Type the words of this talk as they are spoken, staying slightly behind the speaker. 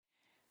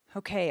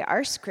Okay,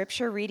 our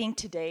scripture reading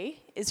today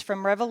is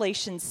from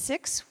Revelation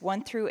 6,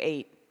 1 through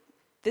 8.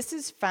 This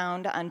is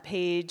found on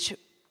page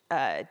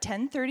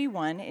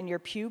 1031 in your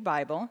Pew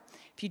Bible.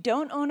 If you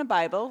don't own a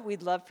Bible,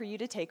 we'd love for you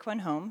to take one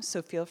home,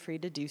 so feel free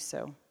to do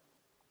so.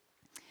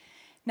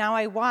 Now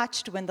I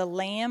watched when the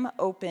Lamb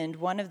opened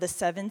one of the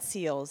seven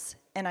seals,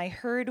 and I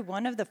heard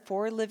one of the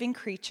four living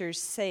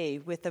creatures say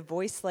with a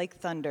voice like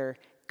thunder,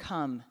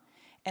 "Come."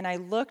 And I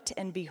looked,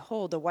 and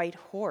behold, a white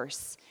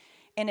horse.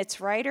 And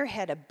its rider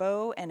had a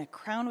bow, and a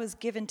crown was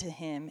given to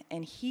him,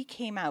 and he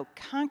came out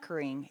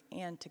conquering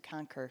and to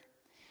conquer.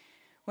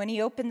 When he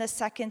opened the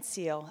second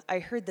seal, I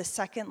heard the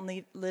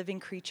second living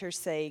creature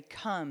say,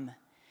 "Come."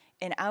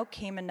 And out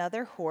came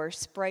another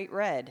horse, bright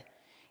red.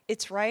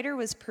 Its rider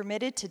was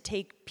permitted to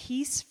take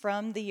peace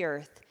from the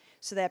earth,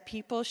 so that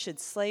people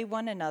should slay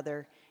one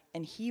another,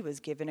 and he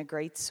was given a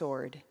great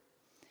sword.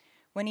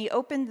 When he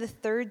opened the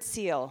third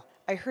seal,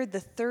 I heard the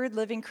third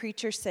living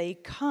creature say,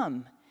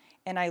 "Come."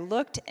 And I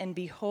looked, and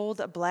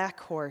behold, a black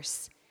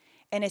horse,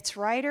 and its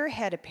rider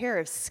had a pair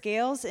of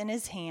scales in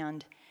his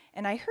hand.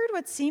 And I heard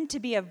what seemed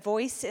to be a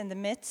voice in the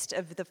midst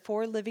of the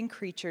four living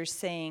creatures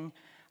saying,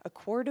 "A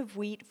quart of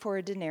wheat for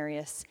a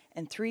denarius,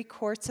 and 3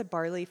 quarts of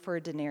barley for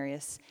a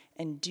denarius,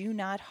 and do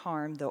not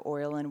harm the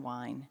oil and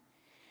wine."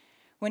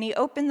 When he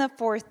opened the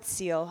fourth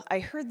seal, I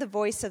heard the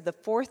voice of the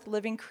fourth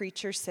living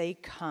creature say,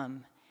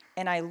 "Come."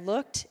 And I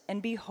looked,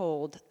 and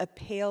behold, a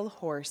pale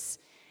horse,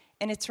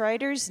 and its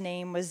rider's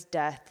name was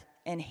Death,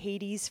 and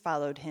Hades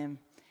followed him.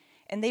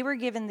 And they were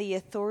given the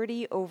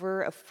authority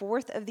over a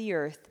fourth of the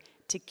earth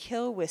to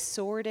kill with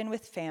sword and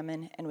with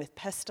famine and with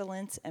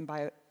pestilence and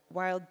by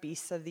wild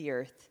beasts of the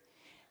earth.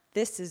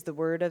 This is the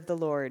word of the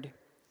Lord.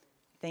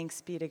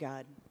 Thanks be to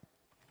God.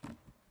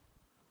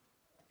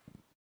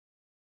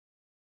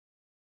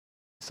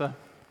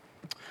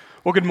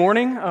 Well, good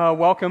morning.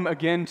 Welcome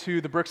again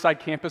to the Brookside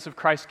campus of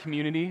Christ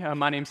Community.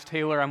 My name's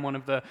Taylor. I'm one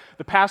of the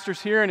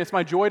pastors here, and it's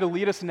my joy to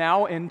lead us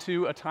now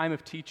into a time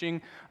of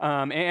teaching.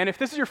 And if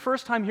this is your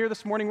first time here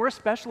this morning, we're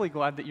especially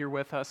glad that you're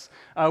with us.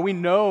 We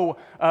know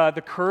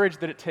the courage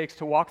that it takes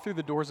to walk through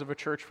the doors of a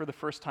church for the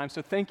first time,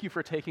 so thank you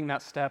for taking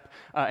that step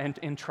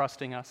and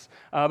trusting us.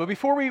 But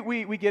before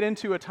we get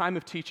into a time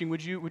of teaching,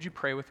 would you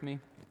pray with me?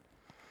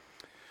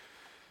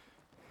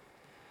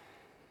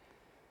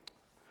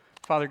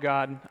 Father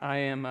God, I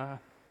am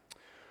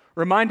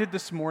reminded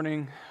this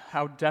morning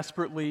how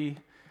desperately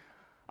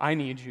I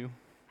need you,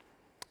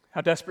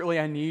 how desperately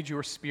I need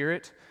your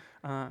Spirit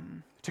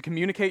to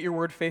communicate your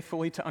word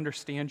faithfully, to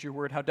understand your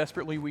word, how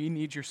desperately we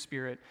need your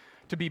Spirit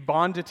to be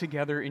bonded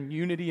together in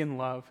unity and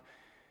love,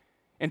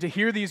 and to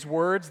hear these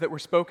words that were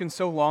spoken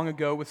so long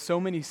ago with so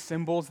many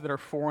symbols that are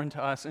foreign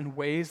to us in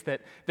ways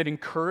that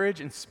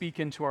encourage and speak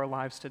into our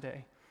lives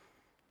today.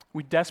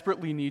 We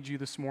desperately need you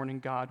this morning,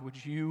 God.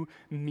 Would you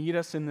meet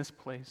us in this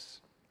place?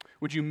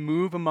 Would you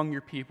move among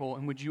your people,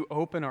 and would you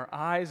open our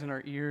eyes and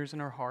our ears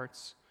and our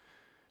hearts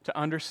to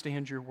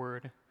understand your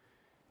word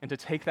and to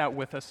take that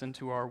with us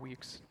into our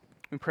weeks?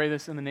 We pray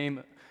this in the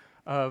name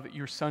of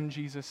your Son,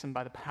 Jesus, and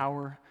by the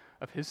power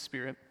of his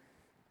Spirit.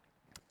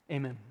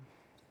 Amen.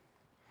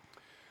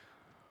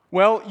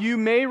 Well, you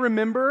may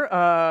remember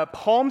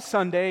Palm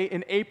Sunday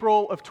in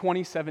April of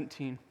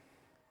 2017.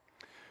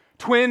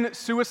 Twin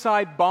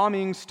suicide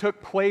bombings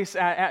took place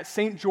at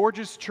St.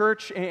 George's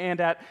Church and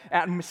at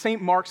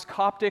St. Mark's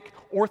Coptic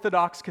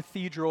Orthodox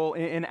Cathedral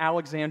in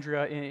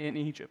Alexandria in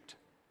Egypt.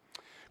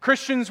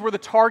 Christians were the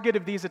target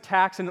of these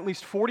attacks, and at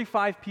least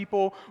 45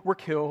 people were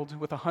killed,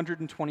 with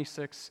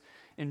 126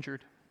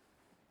 injured.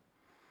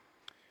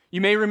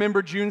 You may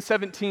remember June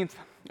 17th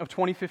of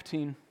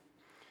 2015.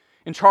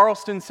 In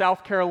Charleston,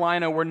 South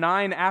Carolina, where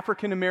 9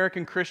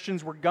 African-American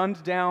Christians were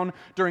gunned down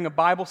during a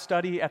Bible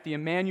study at the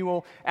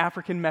Emmanuel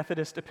African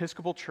Methodist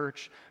Episcopal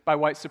Church by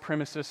white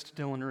supremacist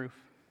Dylann Roof.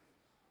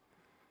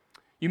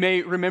 You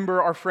may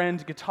remember our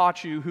friend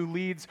Getachew, who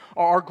leads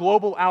our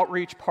global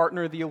outreach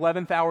partner, the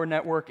 11th Hour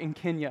Network in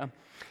Kenya.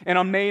 And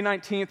on May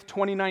 19th,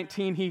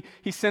 2019,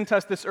 he sent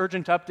us this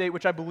urgent update,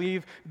 which I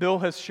believe Bill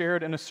has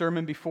shared in a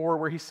sermon before,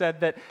 where he said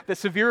that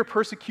severe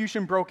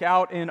persecution broke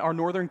out in our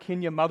northern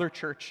Kenya mother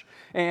church,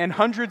 and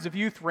hundreds of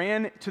youth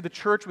ran to the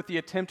church with the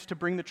attempt to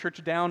bring the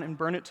church down and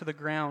burn it to the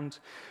ground.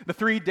 The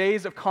 3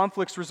 days of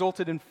conflicts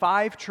resulted in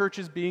 5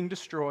 churches being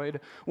destroyed,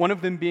 one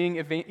of them being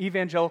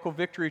Evangelical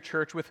Victory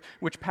Church, with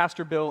which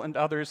Pastor Bill and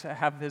others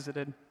have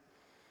visited.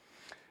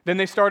 Then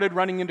they started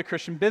running into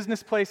Christian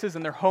business places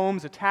and their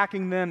homes,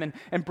 attacking them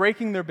and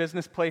breaking their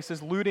business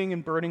places, looting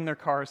and burning their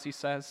cars, he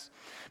says.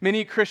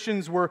 Many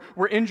Christians were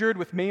injured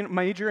with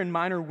major and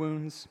minor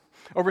wounds.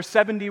 Over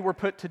 70 were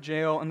put to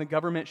jail, and the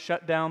government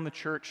shut down the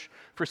church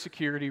for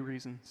security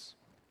reasons.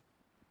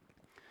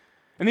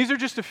 And these are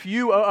just a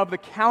few of the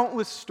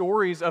countless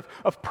stories of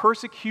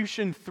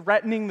persecution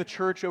threatening the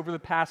church over the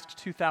past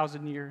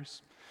 2,000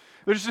 years.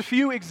 There's just a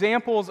few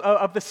examples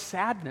of the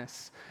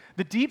sadness,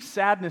 the deep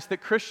sadness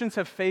that Christians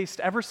have faced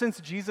ever since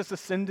Jesus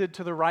ascended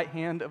to the right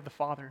hand of the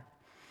Father.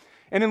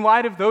 And in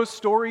light of those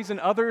stories and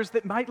others,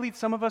 that might lead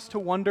some of us to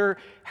wonder,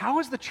 how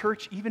has the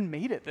church even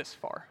made it this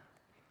far?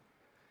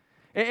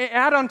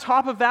 Add on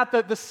top of that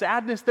the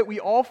sadness that we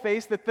all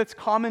face that's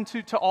common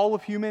to all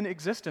of human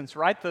existence,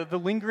 right? The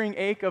lingering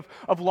ache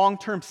of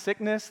long-term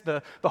sickness,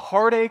 the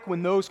heartache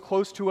when those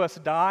close to us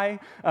die,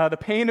 the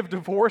pain of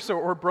divorce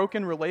or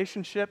broken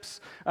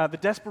relationships, the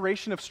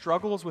desperation of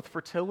struggles with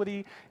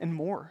fertility, and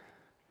more.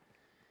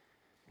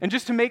 And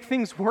just to make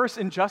things worse,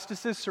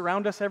 injustices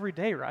surround us every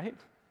day, right?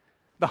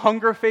 The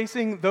hunger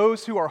facing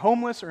those who are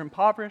homeless or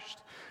impoverished,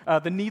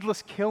 the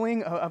needless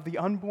killing of the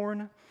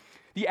unborn,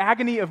 the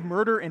agony of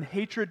murder and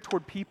hatred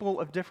toward people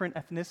of different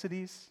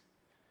ethnicities.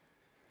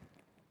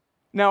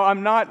 Now,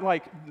 I'm not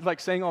like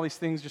saying all these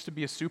things just to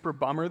be a super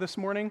bummer this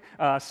morning.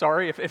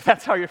 Sorry if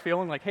that's how you're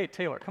feeling, like, hey,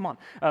 Taylor, come on,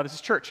 this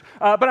is church.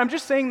 But I'm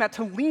just saying that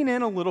to lean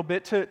in a little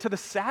bit to the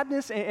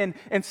sadness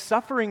and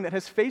suffering that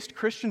has faced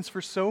Christians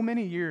for so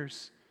many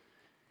years,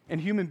 and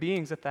human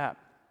beings at that.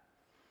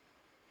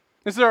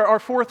 This is our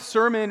fourth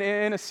sermon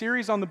in a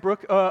series on the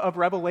book of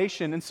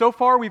Revelation. And so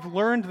far we've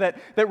learned that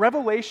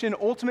Revelation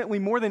ultimately,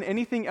 more than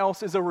anything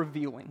else, is a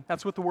revealing.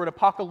 That's what the word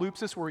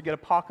apocalypsis, where we get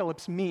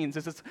apocalypse, means,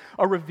 is it's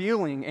a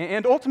revealing.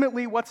 And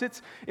ultimately what's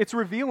it's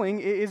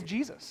revealing is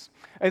Jesus,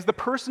 as the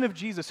person of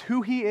Jesus,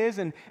 who he is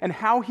and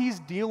how he's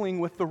dealing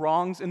with the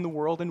wrongs in the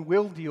world and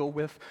will deal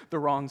with the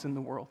wrongs in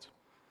the world.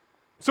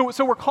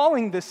 So we're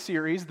calling this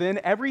series, then,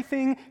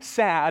 Everything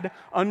Sad,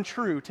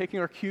 Untrue,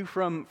 taking our cue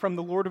from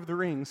the Lord of the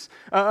Rings,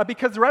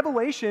 because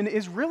Revelation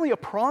is really a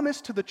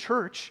promise to the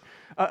church,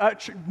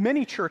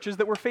 many churches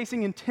that were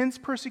facing intense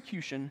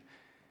persecution,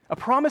 a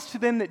promise to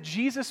them that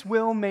Jesus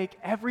will make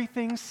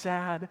everything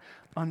sad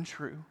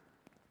untrue.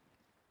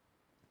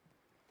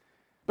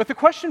 But the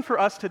question for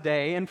us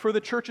today, and for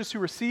the churches who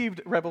received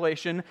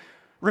Revelation,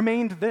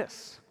 remained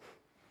this.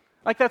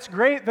 Like, that's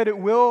great that it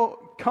will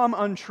come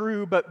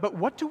untrue, but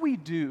what do we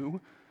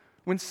do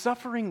when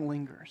suffering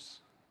lingers?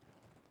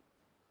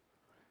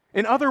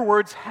 In other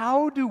words,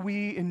 how do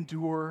we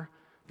endure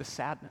the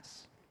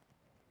sadness?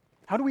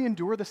 How do we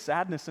endure the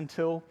sadness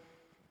until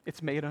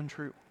it's made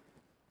untrue?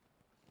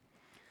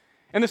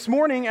 And this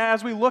morning,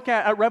 as we look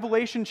at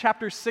Revelation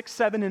chapters 6,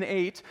 7, and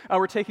 8,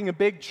 we're taking a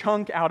big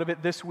chunk out of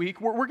it this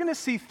week. We're going to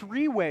see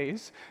three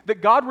ways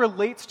that God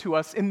relates to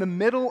us in the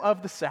middle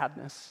of the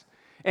sadness.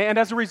 And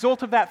as a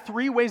result of that,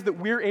 three ways that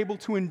we're able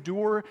to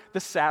endure the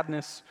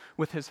sadness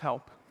with his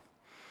help.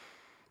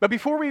 But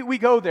before we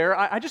go there,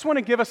 I just want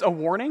to give us a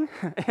warning,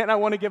 and I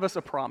want to give us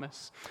a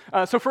promise.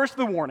 So first,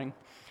 the warning.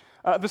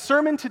 The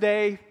sermon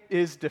today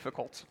is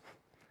difficult.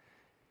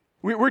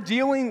 We're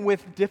dealing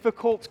with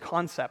difficult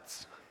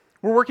concepts.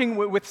 We're working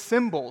with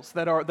symbols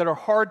that are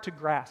hard to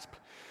grasp.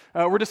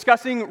 We're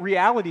discussing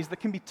realities that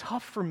can be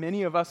tough for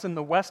many of us in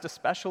the West,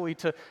 especially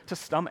to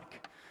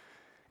stomach.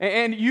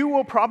 And you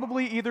will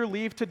probably either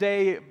leave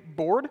today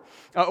bored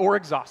or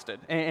exhausted,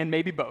 and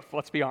maybe both,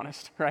 let's be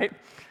honest, right?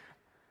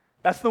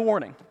 That's the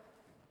warning.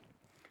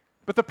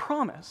 But the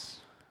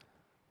promise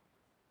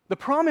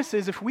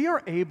is, if we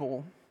are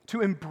able to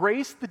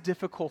embrace the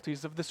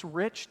difficulties of this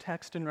rich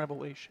text in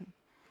Revelation,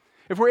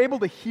 if we're able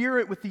to hear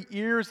it with the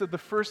ears of the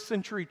first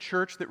century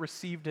church that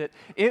received it,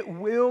 it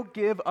will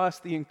give us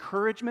the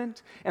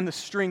encouragement and the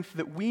strength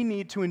that we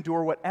need to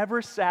endure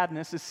whatever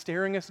sadness is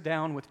staring us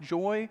down with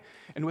joy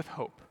and with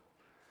hope.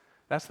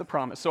 That's the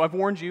promise. So I've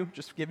warned you,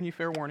 just giving you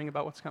fair warning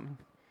about what's coming.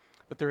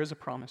 But there is a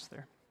promise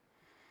there.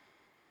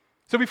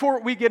 So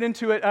before we get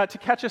into it, to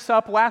catch us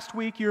up, last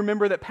week you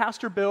remember that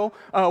Pastor Bill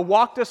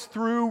walked us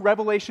through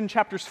Revelation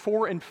chapters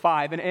 4 and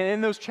 5. And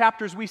in those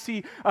chapters we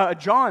see,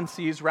 John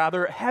sees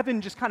rather,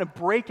 heaven just kind of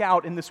break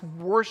out in this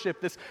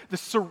worship, this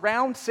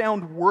surround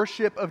sound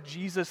worship of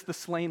Jesus, the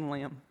slain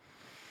Lamb.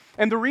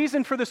 And the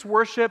reason for this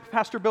worship,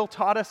 Pastor Bill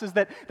taught us, is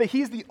that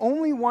he's the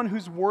only one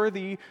who's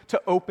worthy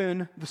to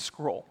open the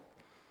scroll.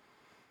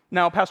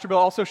 Now, Pastor Bill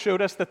also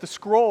showed us that the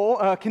scroll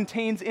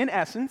contains, in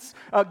essence,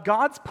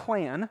 God's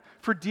plan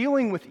for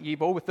dealing with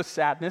evil, with the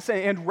sadness,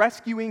 and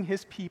rescuing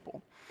his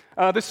people.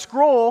 The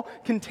scroll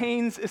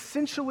contains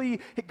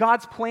essentially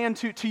God's plan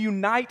to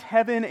unite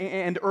heaven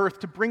and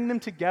earth, to bring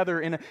them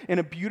together in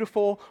a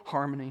beautiful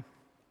harmony.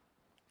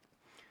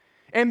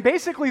 And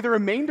basically, the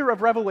remainder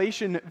of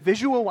Revelation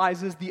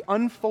visualizes the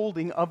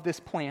unfolding of this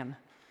plan.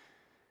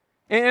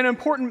 And an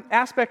important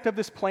aspect of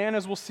this plan,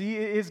 as we'll see,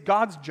 is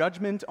God's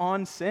judgment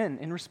on sin,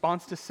 in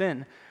response to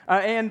sin.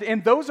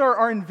 And those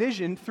are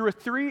envisioned through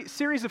a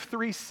series of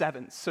 3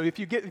 sevens. So if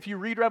you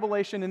read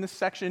Revelation in this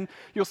section,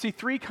 you'll see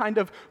 3 kind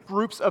of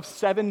groups of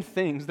 7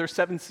 things. There's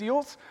 7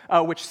 seals,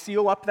 which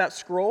seal up that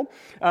scroll.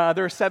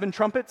 There are 7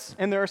 trumpets,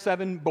 and there are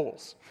 7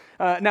 bowls.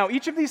 Now,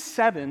 each of these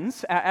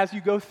 7s, as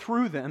you go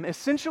through them,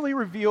 essentially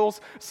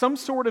reveals some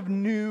sort of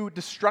new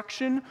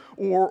destruction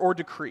or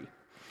decree.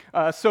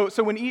 So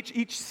when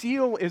each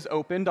seal is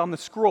opened on the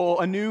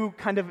scroll, a new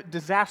kind of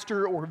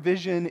disaster or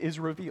vision is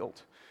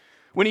revealed.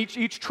 When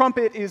each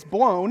trumpet is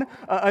blown,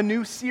 a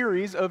new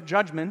series of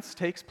judgments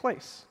takes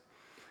place.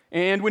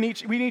 And when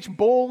each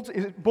bowl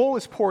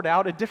is poured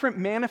out, a different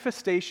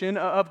manifestation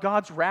of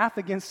God's wrath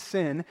against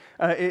sin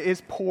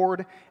is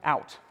poured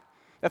out.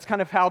 That's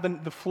kind of how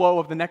the flow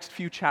of the next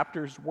few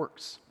chapters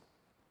works.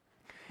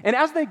 And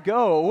as they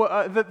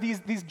go,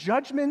 these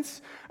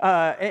judgments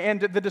and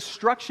the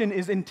destruction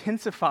is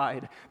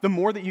intensified the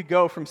more that you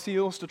go from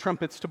seals to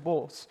trumpets to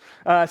bowls.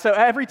 So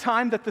every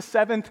time that the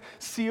seventh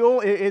seal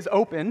is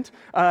opened,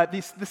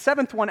 the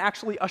seventh one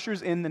actually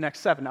ushers in the next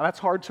seven. Now that's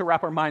hard to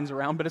wrap our minds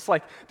around, but it's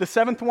like the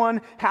seventh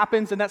one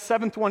happens, and that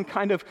seventh one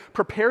kind of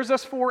prepares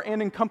us for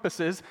and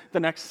encompasses the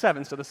next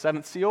seven. So the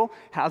seventh seal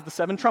has the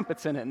seven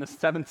trumpets in it, and the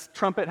seventh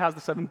trumpet has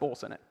the seven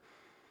bowls in it.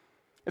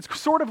 It's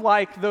sort of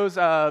like those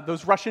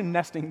Russian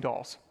nesting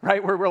dolls,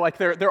 right? Where we're like,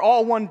 they're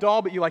all one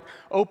doll, but you like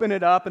open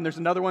it up and there's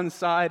another one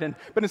inside.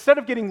 But instead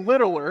of getting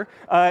littler,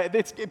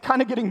 it's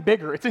kind of getting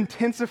bigger. It's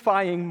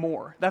intensifying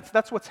more.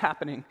 That's what's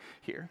happening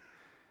here.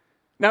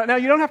 Now,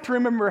 you don't have to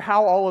remember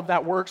how all of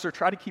that works or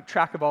try to keep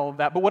track of all of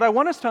that, but what I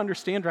want us to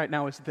understand right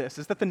now is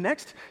that the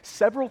next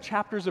several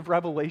chapters of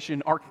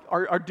Revelation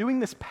are doing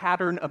this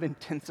pattern of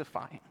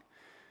intensifying.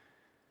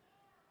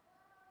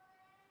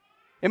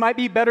 It might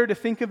be better to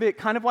think of it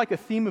kind of like a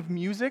theme of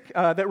music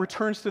that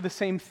returns to the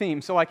same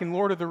theme. So like in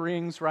Lord of the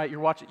Rings, right,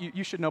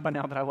 you should know by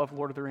now that I love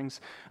Lord of the Rings.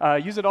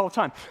 Use it all the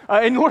time.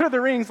 In Lord of the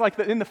Rings, like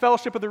in the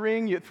Fellowship of the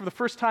Ring, for the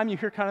first time you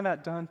hear kind of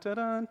that dun, dun,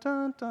 dun,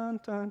 dun, dun,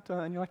 dun, dun,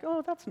 and you're like,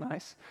 oh, that's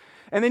nice.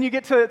 And then you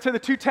get to the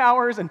two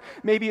towers, and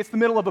maybe it's the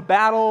middle of a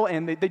battle,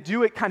 and they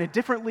do it kind of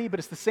differently, but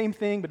it's the same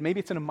thing, but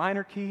maybe it's in a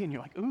minor key, and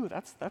you're like, ooh,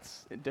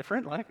 that's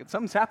different, like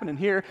something's happening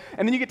here.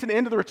 And then you get to the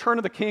end of the Return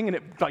of the King, and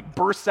it like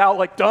bursts out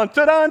like dun,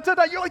 dun, dun, dun,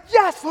 dun. You're like,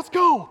 yes, let's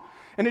go.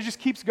 And it just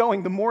keeps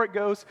going. The more it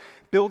goes,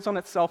 builds on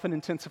itself and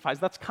intensifies.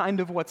 That's kind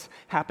of what's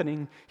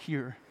happening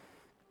here.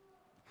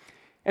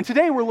 And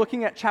today we're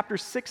looking at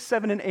chapters 6,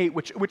 7, and 8,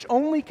 which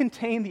only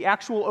contain the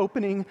actual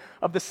opening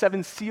of the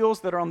seven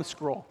seals that are on the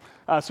scroll.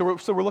 So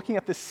we're looking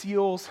at the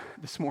seals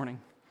this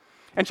morning.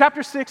 And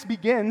chapter 6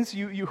 begins,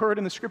 you heard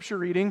in the scripture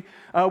reading,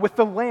 with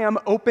the Lamb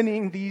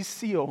opening these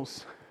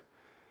seals.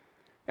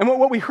 And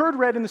what we heard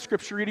read in the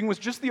scripture reading was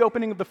just the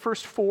opening of the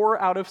first 4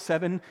 out of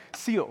 7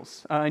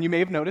 seals. And you may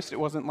have noticed it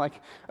wasn't like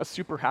a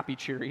super happy,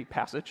 cheery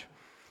passage.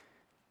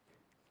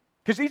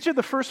 Because each of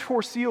the first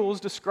 4 seals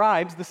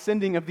describes the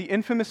sending of the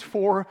infamous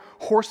 4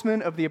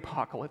 horsemen of the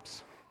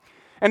apocalypse.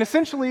 And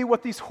essentially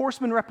what these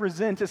horsemen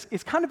represent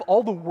is kind of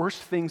all the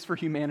worst things for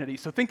humanity.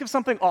 So think of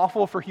something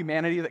awful for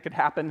humanity that could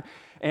happen,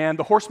 and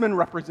the horseman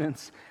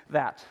represents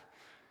that.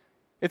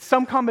 It's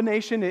some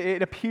combination,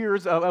 it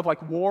appears, of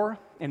like war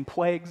and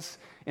plagues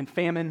and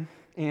famine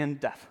and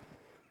death.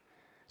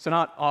 So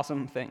not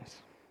awesome things.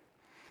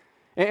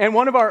 And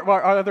one of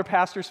our other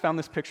pastors found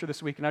this picture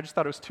this week, and I just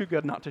thought it was too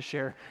good not to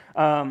share.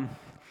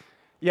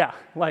 Yeah,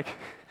 like,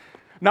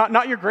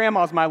 not your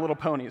grandma's My Little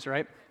Ponies,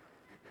 right?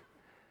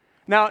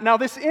 Now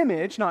this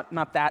image,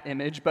 not that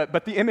image,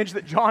 but the image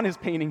that John is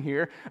painting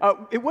here,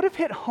 it would have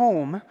hit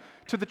home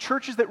to the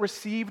churches that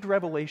received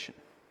Revelation,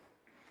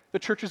 the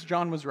churches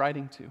John was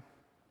writing to.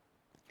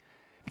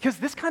 Because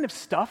this kind of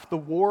stuff, the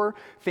war,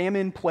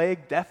 famine,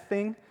 plague, death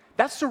thing,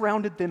 that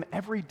surrounded them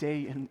every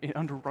day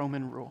under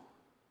Roman rule.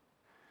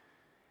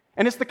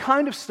 And it's the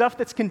kind of stuff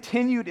that's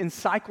continued in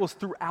cycles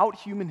throughout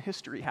human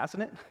history,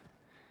 hasn't it?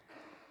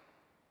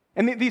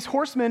 And these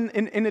horsemen,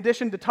 in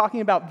addition to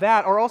talking about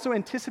that, are also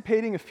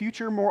anticipating a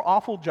future, more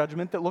awful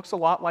judgment that looks a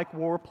lot like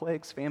war,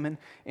 plagues, famine,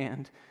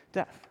 and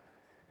death.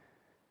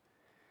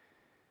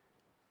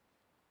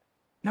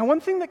 Now,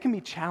 one thing that can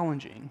be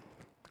challenging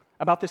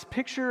about this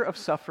picture of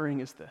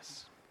suffering is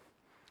this,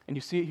 and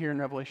you see it here in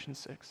Revelation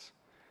 6,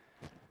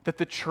 that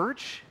the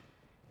church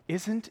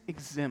isn't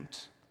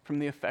exempt from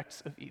the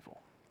effects of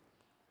evil.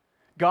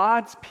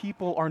 God's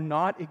people are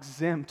not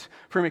exempt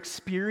from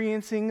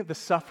experiencing the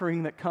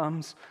suffering that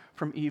comes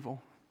from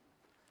evil.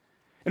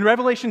 In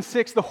Revelation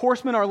 6, the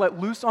horsemen are let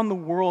loose on the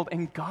world,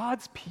 and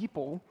God's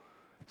people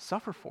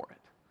suffer for it.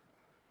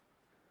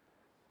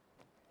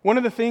 One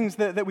of the things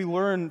that we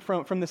learn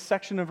from this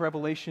section of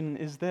Revelation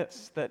is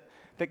this,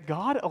 that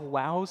God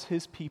allows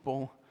his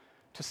people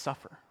to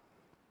suffer.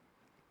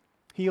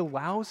 He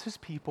allows his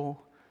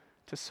people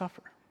to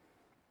suffer.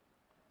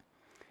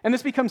 And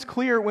this becomes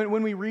clear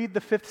when we read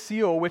the 5th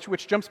seal,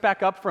 which jumps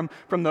back up from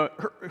the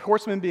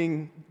horsemen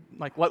being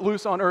like let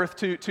loose on earth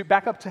to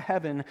back up to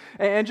heaven.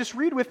 And just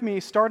read with me,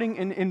 starting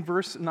in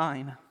verse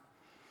 9. It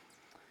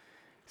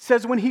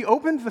says, "When he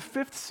opened the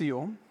 5th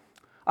seal,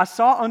 I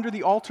saw under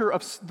the altar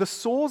of the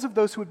souls of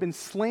those who had been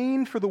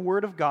slain for the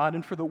word of God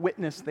and for the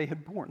witness they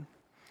had borne.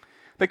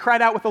 They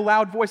cried out with a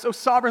loud voice, 'O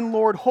sovereign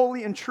Lord,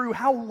 holy and true,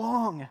 how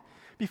long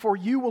before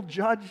you will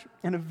judge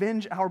and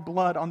avenge our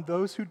blood on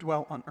those who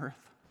dwell on earth?'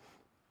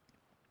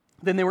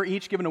 Then they were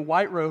each given a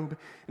white robe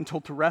and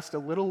told to rest a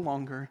little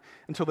longer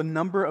until the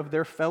number of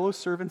their fellow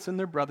servants and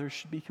their brothers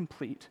should be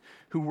complete,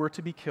 who were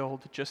to be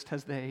killed just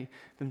as they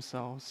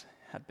themselves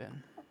had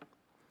been."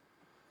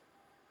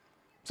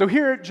 So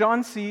here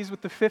John sees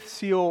with the 5th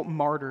seal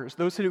martyrs,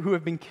 those who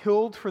have been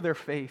killed for their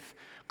faith,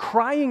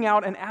 crying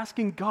out and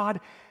asking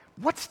God,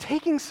 "What's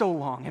taking so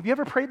long?" Have you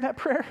ever prayed that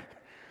prayer?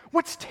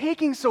 What's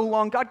taking so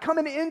long? God, come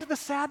and end the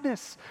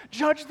sadness.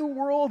 Judge the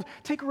world.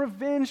 Take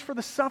revenge for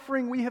the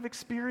suffering we have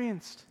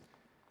experienced.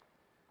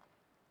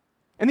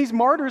 And these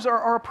martyrs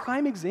are a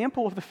prime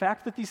example of the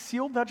fact that these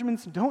seal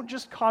judgments don't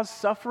just cause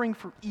suffering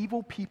for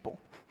evil people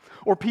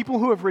or people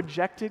who have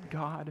rejected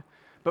God,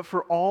 but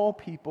for all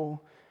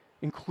people,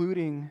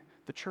 including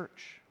the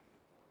church.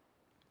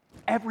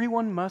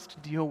 Everyone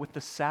must deal with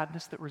the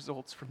sadness that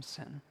results from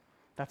sin.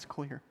 That's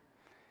clear.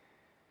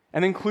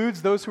 And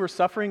includes those who are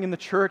suffering in the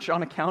church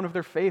on account of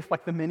their faith,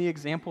 like the many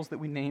examples that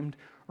we named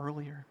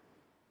earlier.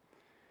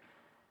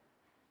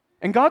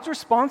 And God's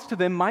response to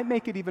them might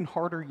make it even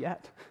harder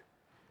yet,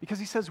 because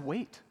he says,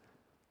 wait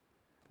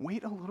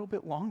a little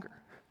bit longer.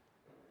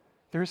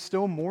 There is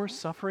still more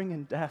suffering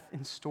and death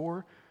in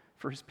store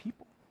for his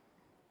people.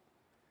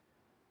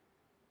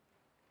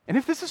 And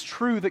if this is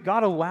true, that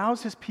God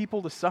allows his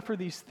people to suffer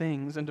these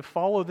things and to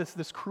follow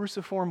this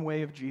cruciform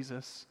way of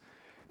Jesus,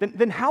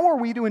 then how are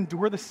we to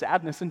endure the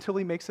sadness until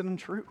he makes it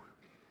untrue?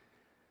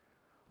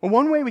 Well,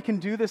 one way we can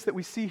do this that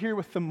we see here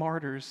with the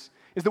martyrs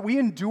is that we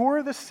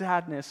endure the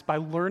sadness by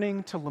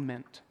learning to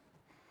lament.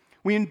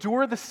 We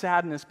endure the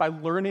sadness by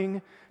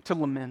learning to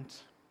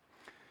lament.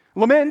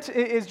 Lament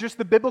is just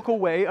the biblical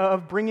way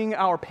of bringing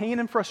our pain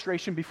and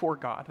frustration before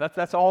God.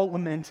 That's all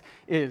lament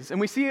is. And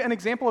we see an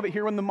example of it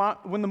here when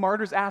the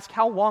martyrs ask,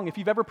 how long? If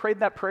you've ever prayed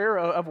that prayer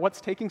of what's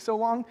taking so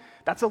long,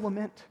 that's a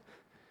lament.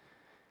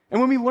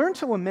 And when we learn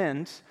to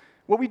lament,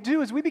 what we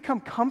do is we become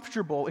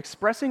comfortable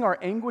expressing our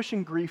anguish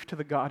and grief to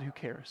the God who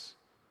cares.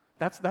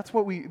 That's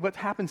what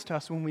happens to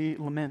us when we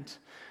lament.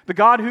 The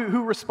God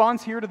who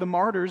responds here to the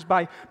martyrs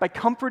by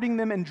comforting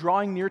them and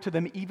drawing near to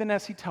them even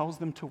as he tells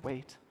them to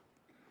wait.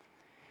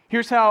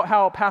 Here's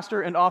how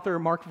pastor and author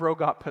Mark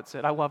Vroegop puts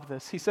it. I love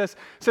this. He says,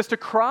 to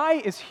cry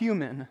is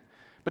human,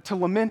 but to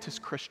lament is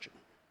Christian.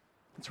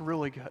 It's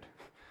really good.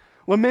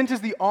 Lament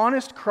is the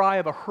honest cry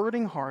of a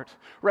hurting heart,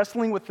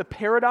 wrestling with the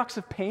paradox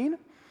of pain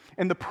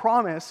and the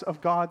promise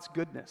of God's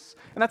goodness.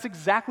 And that's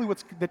exactly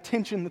what's the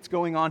tension that's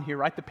going on here,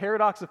 right? The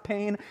paradox of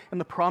pain and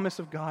the promise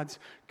of God's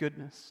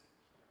goodness.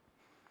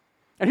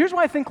 And here's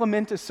why I think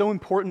lament is so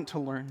important to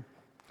learn.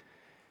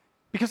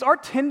 Because our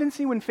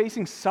tendency when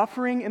facing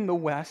suffering in the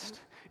West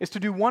is to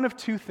do one of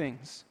two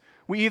things.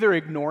 We either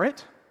ignore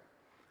it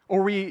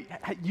or we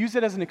use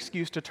it as an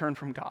excuse to turn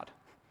from God.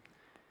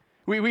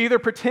 We either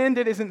pretend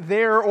it isn't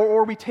there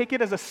or we take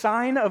it as a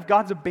sign of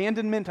God's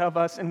abandonment of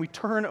us and we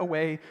turn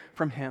away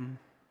from him.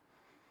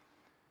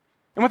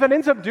 And what that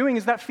ends up doing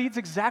is that feeds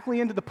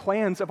exactly into the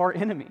plans of our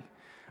enemy.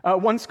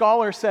 One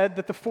scholar said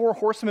that the four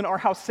horsemen are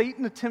how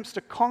Satan attempts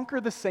to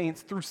conquer the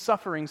saints through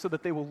suffering so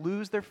that they will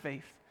lose their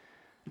faith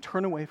and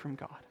turn away from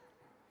God.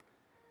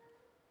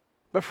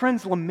 But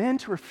friends,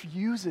 lament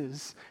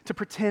refuses to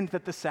pretend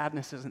that the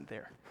sadness isn't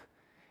there.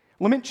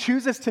 Lament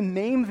chooses to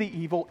name the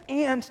evil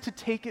and to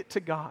take it to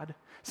God,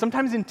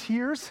 sometimes in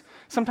tears,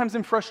 sometimes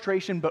in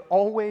frustration, but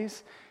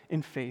always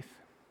in faith.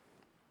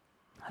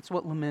 That's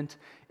what lament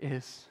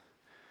is.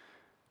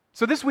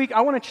 So this week,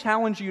 I want to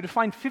challenge you to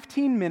find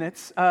 15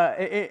 minutes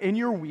in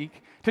your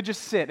week to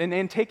just sit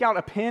and take out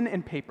a pen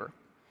and paper.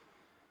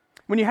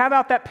 When you have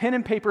out that pen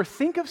and paper,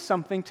 think of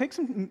something, take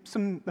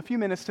a few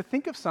minutes to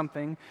think of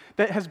something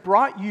that has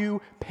brought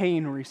you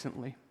pain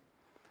recently.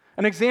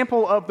 An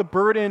example of the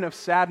burden of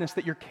sadness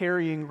that you're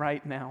carrying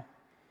right now.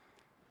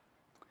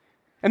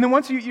 And then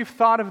once you've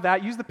thought of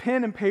that, use the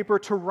pen and paper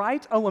to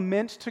write a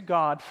lament to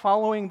God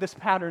following this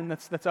pattern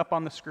that's up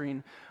on the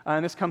screen.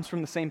 And this comes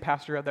from the same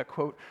pastor who had that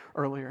quote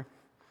earlier.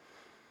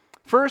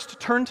 First,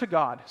 turn to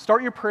God.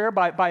 Start your prayer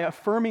by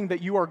affirming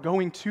that you are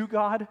going to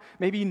God,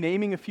 maybe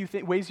naming a few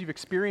ways you've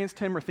experienced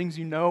him or things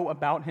you know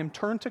about him.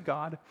 Turn to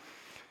God.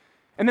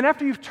 And then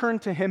after you've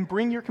turned to him,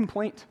 bring your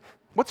complaint.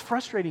 What's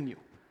frustrating you?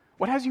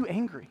 What has you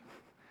angry?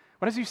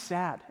 What has you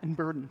sad and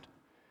burdened?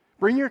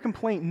 Bring your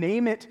complaint,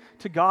 name it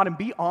to God, and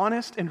be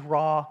honest and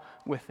raw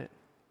with it.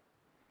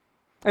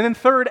 And then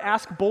third,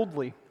 ask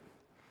boldly.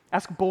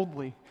 Ask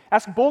boldly.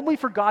 Ask boldly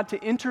for God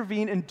to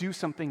intervene and do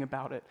something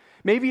about it.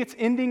 Maybe it's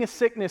ending a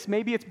sickness.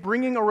 Maybe it's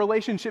bringing a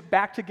relationship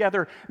back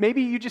together.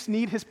 Maybe you just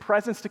need his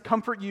presence to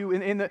comfort you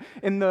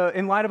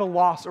in light of a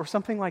loss or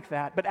something like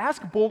that. But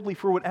ask boldly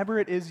for whatever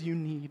it is you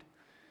need.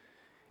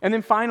 And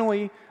then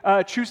finally,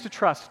 choose to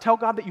trust. Tell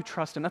God that you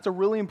trust him. That's a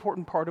really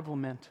important part of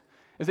lament,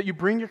 is that you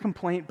bring your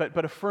complaint,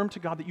 but affirm to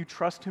God that you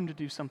trust him to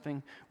do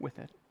something with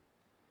it.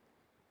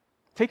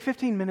 Take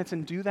 15 minutes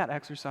and do that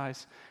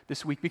exercise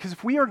this week, because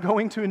if we are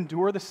going to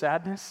endure the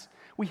sadness,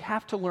 we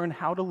have to learn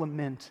how to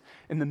lament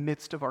in the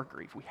midst of our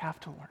grief. We have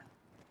to learn.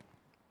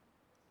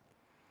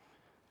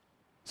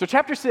 So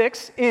chapter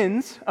 6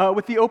 ends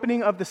with the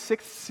opening of the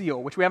sixth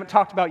seal, which we haven't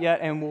talked about yet,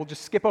 and we'll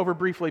just skip over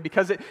briefly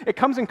because it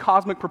comes in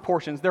cosmic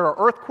proportions. There are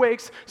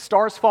earthquakes,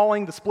 stars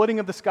falling, the splitting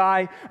of the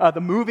sky,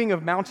 the moving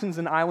of mountains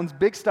and islands.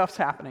 Big stuff's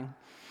happening.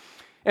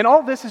 And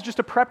all this is just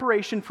a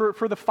preparation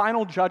for the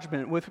final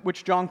judgment,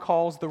 which John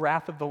calls the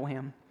wrath of the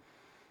Lamb.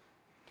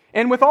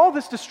 And with all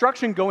this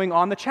destruction going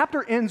on, the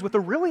chapter ends with a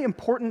really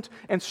important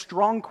and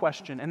strong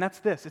question, and that's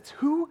this. It's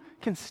who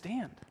can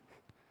stand?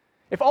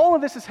 If all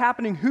of this is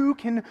happening, who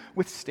can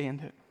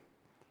withstand it?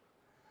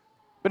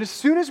 But as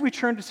soon as we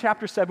turn to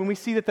chapter 7, we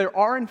see that there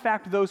are, in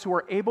fact, those who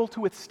are able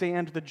to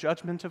withstand the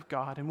judgment of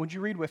God. And would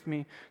you read with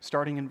me,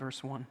 starting in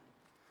verse 1?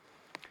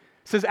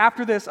 It says,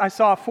 "After this, I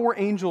saw 4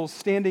 angels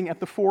standing at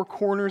the 4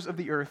 corners of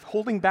the earth,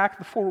 holding back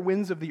the 4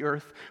 winds of the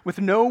earth,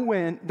 with no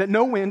wind, that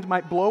no wind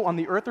might blow on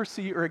the earth or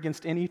sea or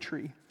against any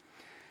tree.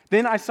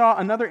 Then I saw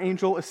another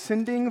angel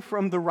ascending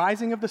from the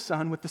rising of the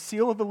sun with the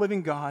seal of the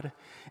living God,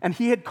 and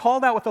he had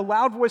called out with a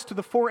loud voice to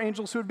the 4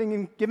 angels who had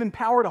been given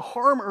power to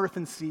harm earth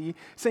and sea,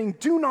 saying,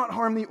 'Do not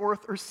harm the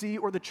earth or sea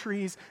or the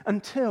trees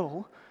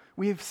until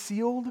we have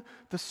sealed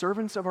the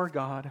servants of our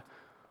God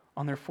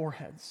on their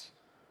foreheads.'"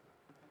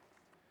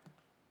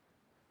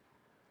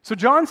 So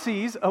John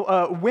sees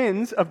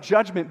winds of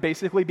judgment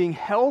basically being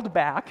held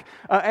back,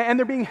 and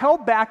they're being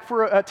held back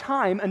for a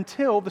time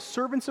until the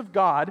servants of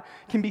God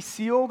can be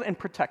sealed and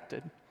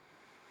protected.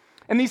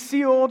 And these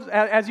sealed,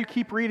 as you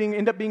keep reading,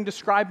 end up being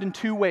described in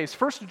 2 ways.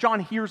 First,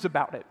 John hears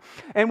about it.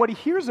 And what he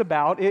hears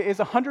about is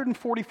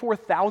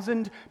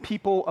 144,000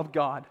 people of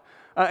God.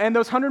 And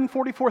those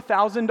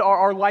 144,000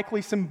 are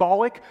likely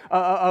symbolic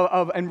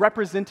of and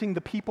representing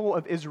the people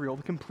of Israel,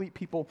 the complete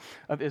people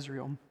of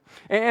Israel.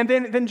 And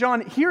then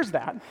John hears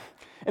that,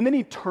 and then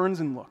he turns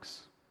and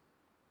looks.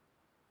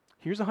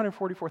 Here's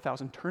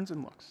 144,000, turns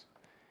and looks.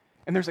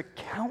 And there's a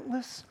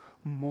countless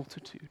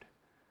multitude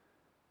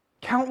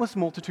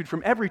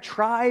from every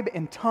tribe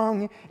and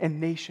tongue and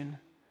nation.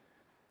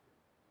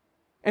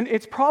 And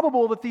it's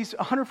probable that these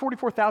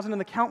 144,000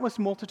 and the countless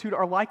multitude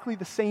are likely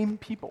the same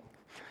people.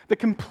 The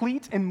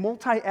complete and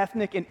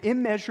multi-ethnic and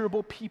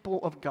immeasurable people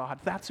of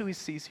God. That's who he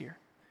sees here.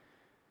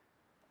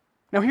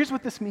 Now here's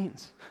what this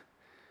means.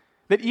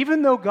 That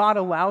even though God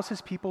allows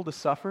his people to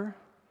suffer,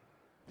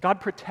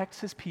 God protects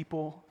his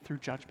people through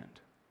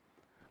judgment.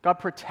 God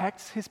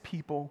protects his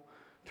people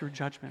through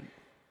judgment.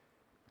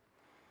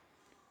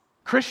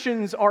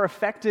 Christians are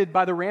affected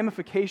by the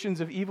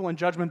ramifications of evil and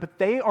judgment, but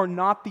they are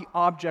not the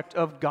object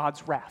of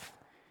God's wrath.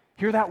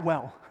 Hear that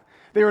well.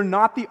 They are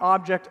not the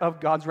object of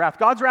God's wrath.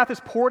 God's wrath is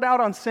poured out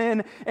on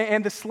sin,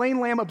 and the slain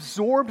lamb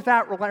absorbed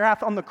that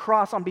wrath on the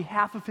cross on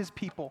behalf of his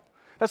people.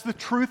 That's the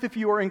truth if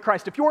you are in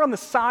Christ. If you are on the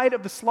side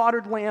of the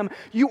slaughtered lamb,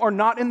 you are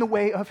not in the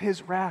way of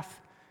his wrath,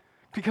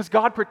 because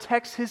God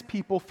protects his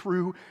people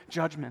through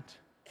judgment.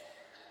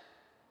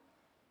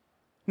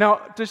 Now,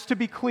 just to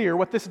be clear,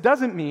 what this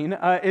doesn't mean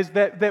is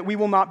that we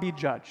will not be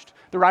judged.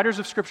 The writers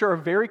of Scripture are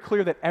very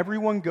clear that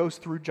everyone goes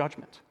through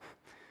judgment.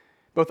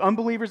 Both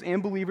unbelievers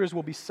and believers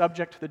will be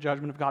subject to the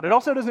judgment of God. It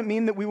also doesn't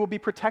mean that we will be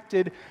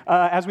protected,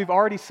 as we've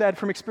already said,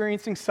 from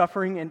experiencing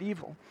suffering and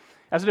evil.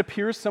 As it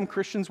appears, some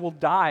Christians will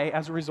die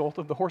as a result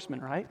of the horsemen,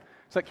 right?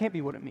 So that can't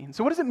be what it means.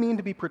 So what does it mean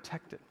to be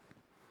protected?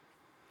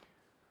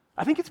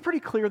 I think it's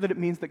pretty clear that it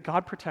means that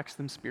God protects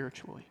them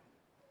spiritually.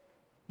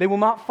 They will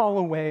not fall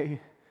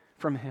away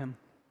from him.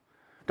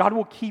 God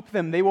will keep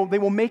them. They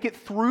will make it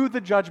through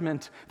the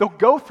judgment. They'll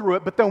go through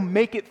it, but they'll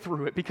make it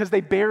through it because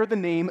they bear the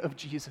name of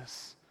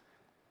Jesus.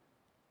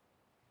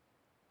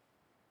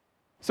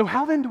 So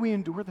how then do we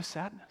endure the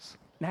sadness?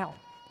 Now,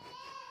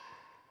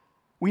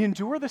 we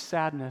endure the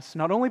sadness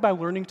not only by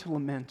learning to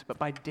lament, but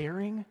by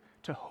daring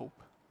to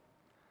hope.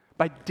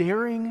 By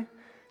daring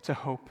to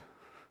hope.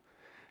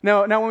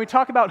 Now, when we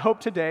talk about hope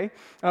today,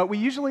 we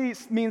usually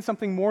mean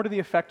something more to the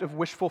effect of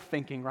wishful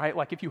thinking, right?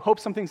 Like if you hope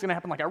something's going to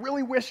happen, like I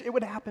really wish it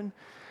would happen.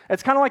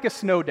 It's kind of like a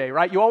snow day,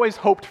 right? You always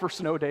hoped for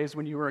snow days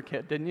when you were a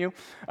kid, didn't you?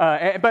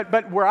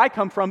 But where I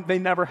come from, they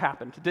never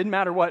happened. It didn't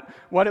matter what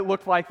it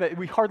looked like, that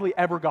we hardly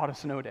ever got a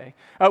snow day.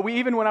 We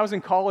even, when I was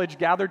in college,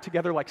 gathered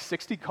together like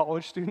 60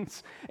 college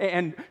students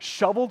and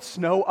shoveled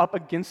snow up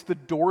against the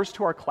doors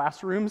to our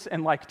classrooms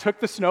and like took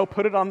the snow,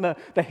 put it on the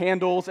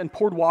handles and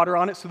poured water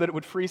on it so that it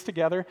would freeze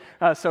together.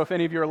 So if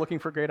any of you are looking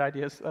for great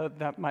ideas,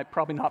 that might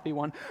probably not be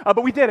one.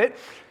 But we did it,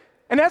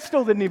 and that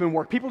still didn't even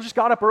work. People just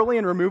got up early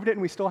and removed it,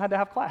 and we still had to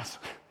have class.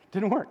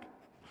 Didn't work.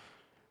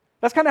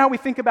 That's kind of how we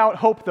think about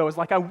hope, though, is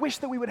like, I wish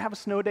that we would have a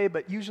snow day,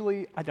 but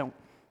usually I don't.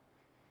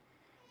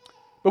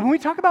 But when we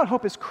talk about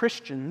hope as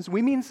Christians,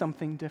 we mean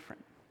something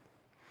different.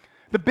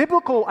 The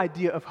biblical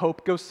idea of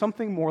hope goes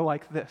something more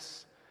like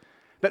this,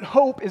 that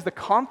hope is the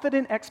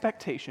confident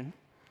expectation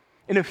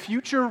in a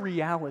future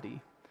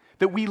reality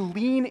that we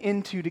lean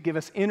into to give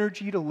us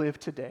energy to live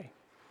today.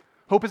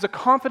 Hope is a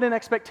confident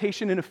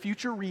expectation in a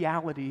future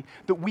reality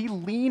that we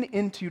lean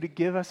into to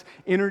give us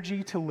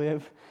energy to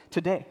live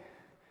today.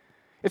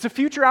 It's a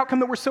future outcome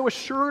that we're so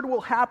assured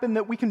will happen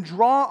that we can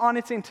draw on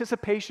its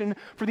anticipation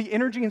for the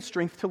energy and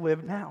strength to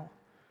live now.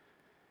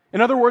 In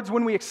other words,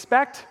 when we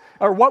expect,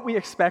 or what we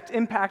expect,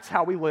 impacts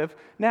how we live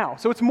now.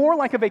 So it's more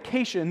like a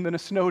vacation than a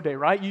snow day,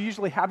 right? You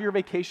usually have your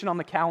vacation on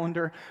the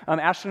calendar.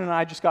 Ashton and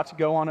I just got to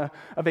go on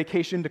a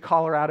vacation to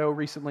Colorado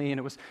recently, and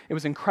it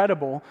was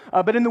incredible.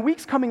 But in the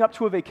weeks coming up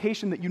to a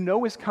vacation that you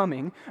know is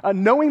coming,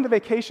 knowing the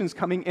vacation's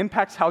coming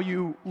impacts how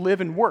you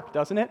live and work,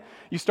 doesn't it?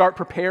 You start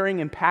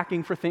preparing and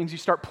packing for things. You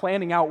start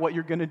planning out what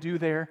you're going to do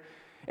there.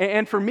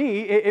 And for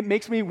me, it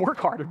makes me work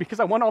harder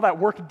because I want all that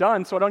work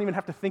done so I don't even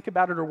have to think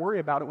about it or worry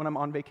about it when I'm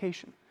on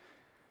vacation.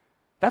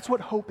 That's what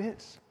hope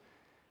is.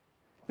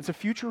 It's a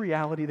future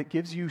reality that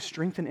gives you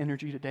strength and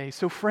energy today.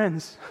 So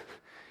friends,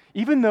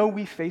 even though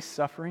we face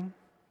suffering,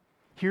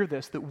 hear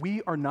this, that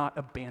we are not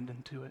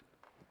abandoned to it.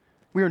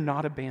 We are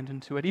not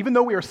abandoned to it. Even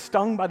though we are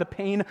stung by the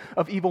pain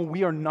of evil,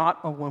 we are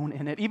not alone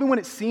in it. Even when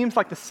it seems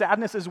like the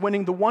sadness is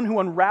winning, the one who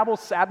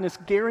unravels sadness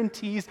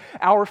guarantees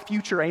our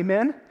future.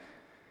 Amen?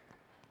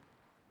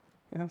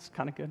 Yeah, that's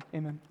kind of good.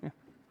 Amen. Yeah.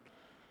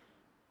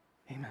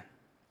 Amen.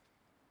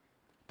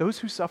 Those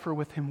who suffer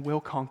with him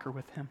will conquer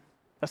with him.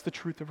 That's the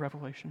truth of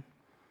Revelation.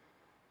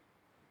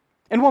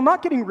 And while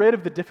not getting rid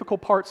of the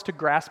difficult parts to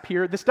grasp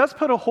here, this does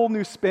put a whole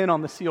new spin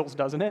on the seals,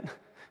 doesn't it?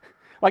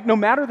 Like, no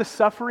matter the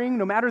suffering,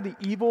 no matter the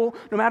evil,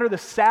 no matter the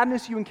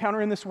sadness you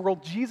encounter in this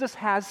world, Jesus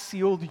has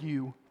sealed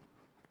you.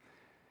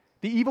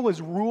 The evil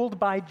is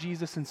ruled by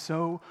Jesus, and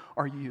so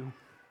are you.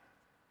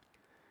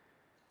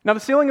 Now,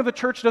 the sealing of the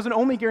church doesn't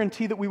only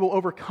guarantee that we will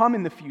overcome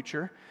in the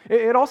future,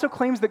 it also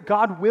claims that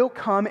God will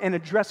come and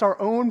address our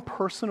own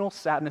personal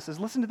sadnesses.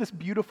 Listen to this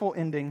beautiful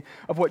ending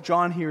of what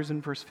John hears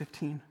in verse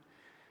 15.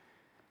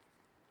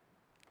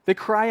 They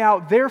cry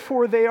out,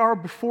 "Therefore they are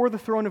before the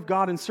throne of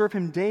God and serve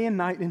him day and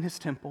night in his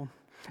temple.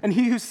 And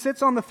he who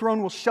sits on the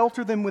throne will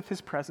shelter them with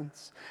his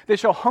presence. They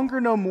shall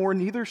hunger no more,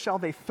 neither shall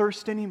they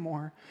thirst any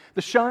more.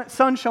 The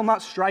sun shall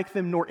not strike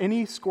them, nor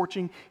any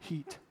scorching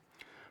heat.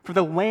 For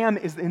the Lamb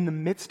is in the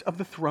midst of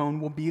the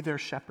throne, will be their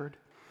shepherd.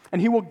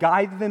 And he will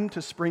guide them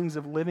to springs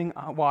of living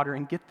water."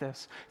 And get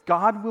this,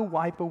 God will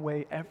wipe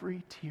away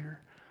every tear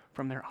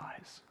from their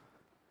eyes.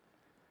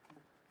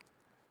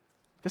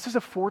 This is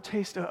a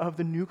foretaste of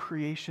the new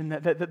creation,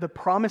 that the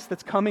promise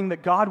that's coming,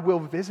 that God will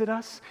visit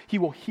us, he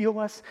will heal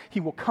us,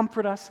 he will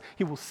comfort us,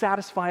 he will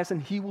satisfy us,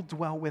 and he will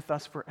dwell with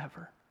us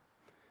forever.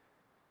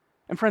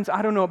 And friends,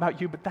 I don't know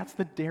about you, but that's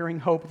the daring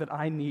hope that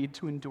I need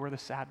to endure the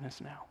sadness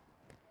now.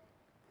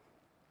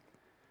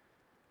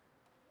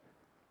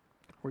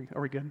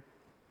 Are we good?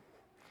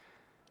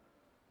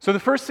 So the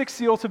first 6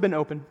 seals have been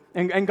opened,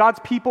 and God's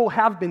people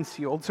have been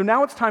sealed. So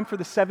now it's time for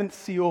the 7th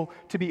seal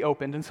to be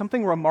opened, and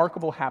something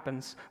remarkable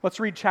happens. Let's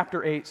read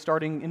chapter 8,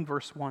 starting in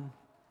verse 1.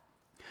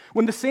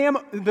 When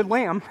the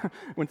Lamb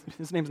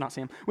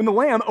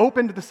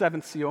opened the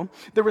 7th seal,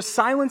 there was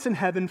silence in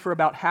heaven for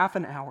about half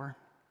an hour.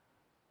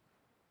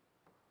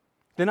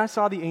 Then I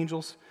saw the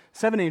angels,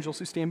 7 angels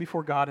who stand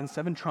before God, and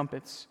 7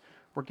 trumpets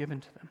were given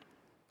to them.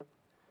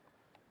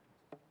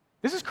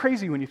 This is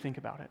crazy when you think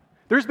about it.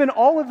 There's been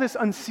all of this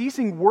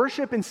unceasing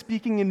worship and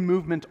speaking and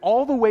movement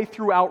all the way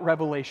throughout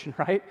Revelation,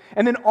 right?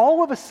 And then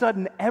all of a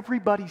sudden,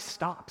 everybody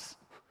stops.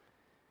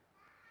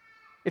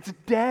 It's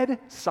dead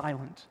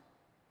silent.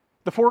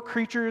 The 4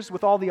 creatures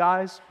with all the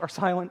eyes are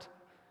silent.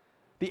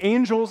 The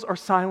angels are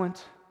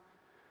silent.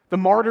 The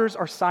martyrs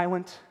are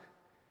silent.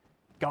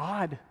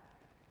 God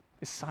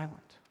is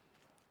silent.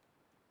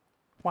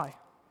 Why?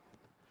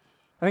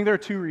 I think there are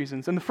 2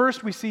 reasons. And the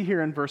first we see here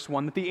in verse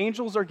 1, that the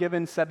angels are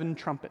given 7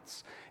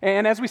 trumpets.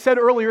 And as we said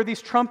earlier, these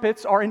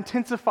trumpets are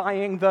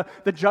intensifying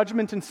the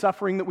judgment and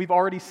suffering that we've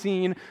already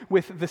seen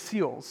with the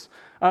seals.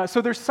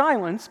 So there's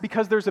silence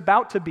because there's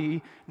about to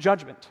be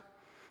judgment.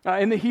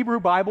 In the Hebrew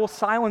Bible,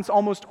 silence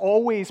almost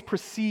always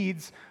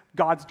precedes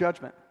God's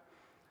judgment.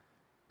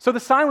 So the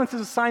silence is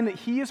a sign that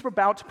he is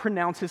about to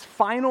pronounce his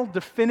final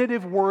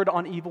definitive word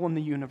on evil in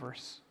the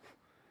universe.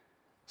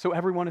 So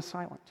everyone is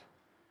silent.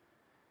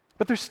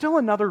 But there's still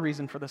another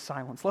reason for the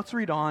silence. Let's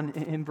read on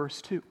in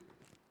verse 2.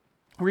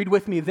 Read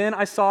with me. Then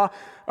I saw,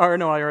 I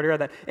already read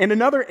that. And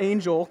another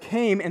angel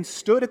came and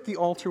stood at the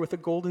altar with a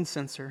golden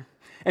censer.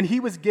 And he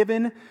was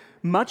given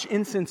much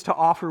incense to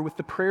offer with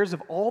the prayers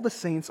of all the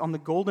saints on the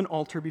golden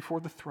altar before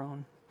the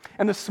throne.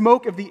 And the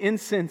smoke of the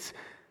incense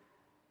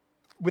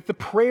with the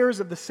prayers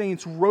of the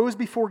saints rose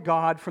before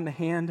God from the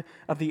hand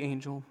of the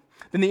angel.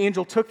 Then the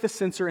angel took the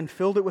censer and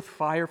filled it with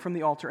fire from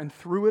the altar and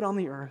threw it on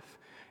the earth.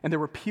 And there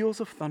were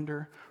peals of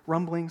thunder,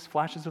 rumblings,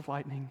 flashes of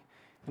lightning,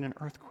 and an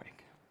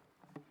earthquake.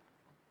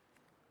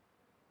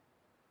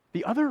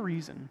 The other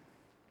reason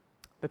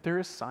that there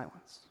is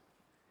silence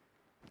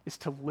is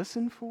to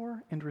listen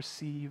for and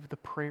receive the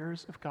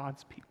prayers of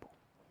God's people.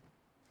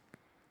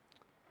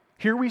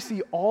 Here we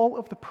see all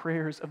of the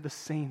prayers of the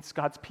saints,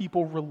 God's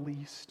people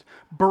released,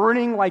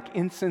 burning like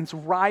incense,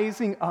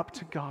 rising up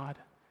to God.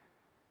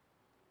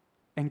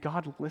 And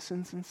God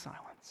listens in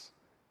silence.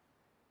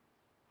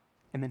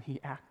 And then he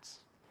acts.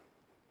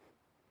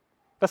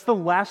 That's the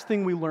last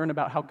thing we learn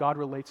about how God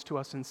relates to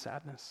us in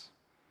sadness.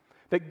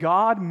 That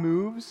God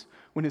moves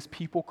when his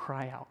people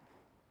cry out.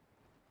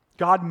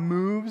 God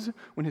moves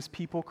when his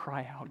people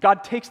cry out.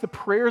 God takes the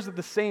prayers of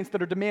the saints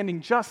that are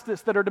demanding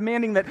justice, that are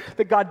demanding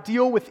that God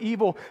deal with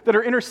evil, that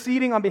are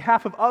interceding on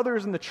behalf of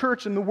others in the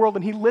church and the world,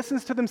 and he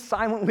listens to them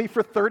silently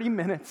for 30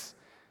 minutes,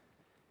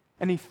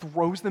 and he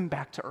throws them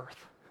back to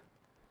earth.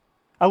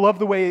 I love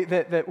the way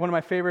that one of my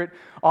favorite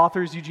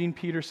authors, Eugene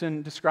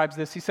Peterson, describes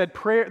this. He said,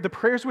 the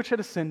prayers which had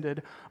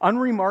ascended,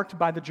 unremarked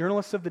by the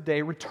journalists of the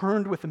day,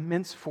 returned with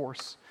immense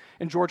force,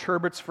 in George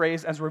Herbert's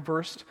phrase, as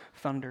reversed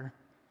thunder.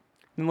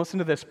 And listen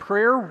to this.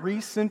 Prayer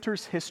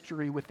recenters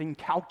history with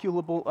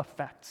incalculable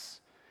effects,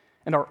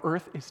 and our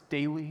earth is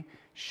daily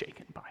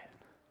shaken by it.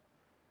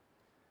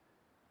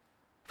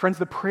 Friends,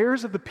 the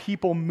prayers of the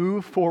people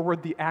move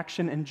forward the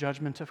action and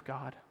judgment of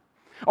God.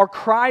 Our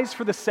cries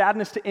for the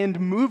sadness to end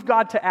move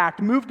God to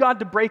act, move God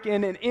to break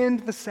in and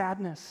end the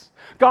sadness.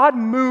 God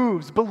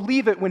moves,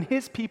 believe it, when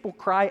his people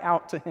cry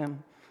out to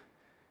him.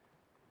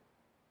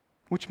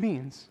 Which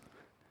means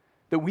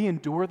that we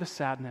endure the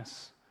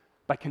sadness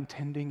by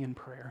contending in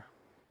prayer.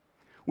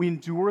 We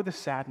endure the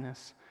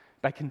sadness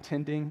by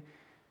contending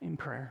in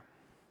prayer.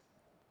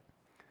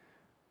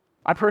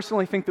 I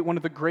personally think that one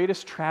of the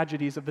greatest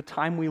tragedies of the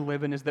time we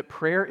live in is that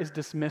prayer is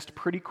dismissed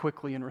pretty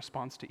quickly in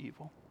response to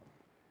evil.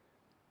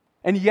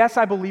 And yes,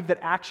 I believe that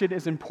action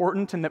is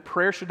important and that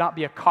prayer should not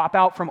be a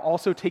cop-out from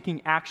also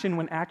taking action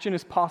when action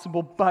is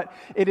possible, but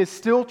it is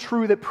still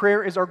true that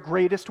prayer is our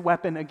greatest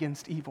weapon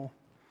against evil.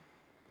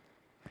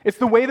 It's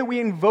the way that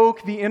we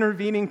invoke the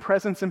intervening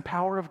presence and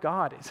power of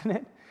God, isn't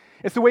it?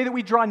 It's the way that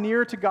we draw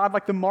near to God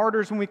like the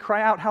martyrs when we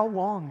cry out, "How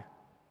long?"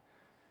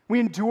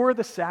 We endure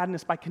the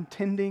sadness by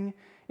contending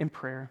in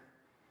prayer.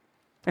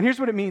 And here's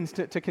what it means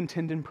to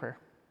contend in prayer.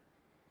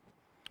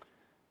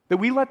 That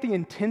we let the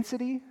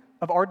intensity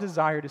of our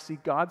desire to see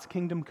God's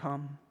kingdom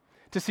come,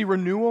 to see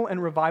renewal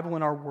and revival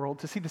in our world,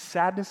 to see the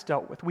sadness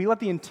dealt with, we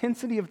let the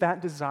intensity of that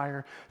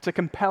desire to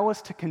compel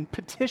us to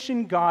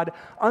petition God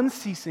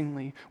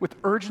unceasingly with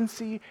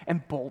urgency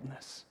and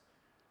boldness.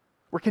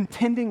 We're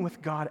contending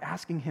with God,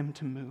 asking him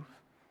to move.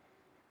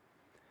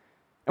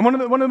 And one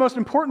of the most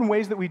important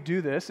ways that we do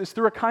this is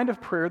through a kind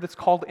of prayer that's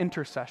called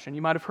intercession.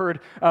 You might have heard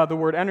the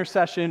word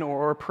intercession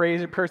or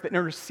prayers that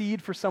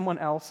intercede for someone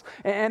else.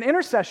 And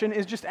intercession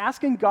is just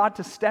asking God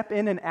to step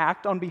in and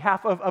act on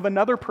behalf of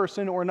another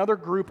person or another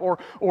group or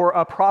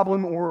a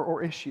problem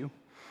or issue.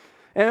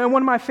 And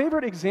one of my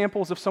favorite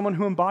examples of someone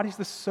who embodies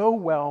this so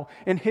well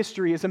in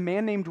history is a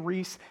man named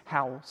Rees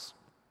Howells.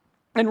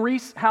 And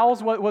Rees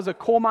Howells was a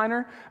coal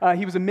miner.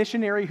 He was a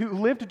missionary who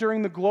lived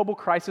during the global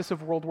crisis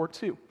of World War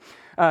II.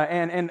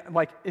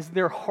 Is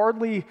there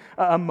hardly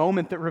a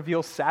moment that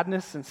reveals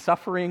sadness and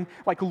suffering?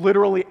 Like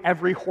literally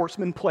every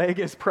horseman plague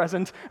is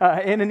present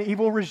in an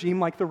evil regime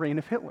like the reign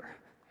of Hitler.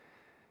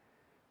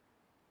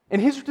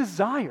 And his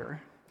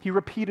desire, he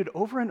repeated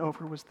over and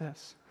over, was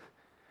this: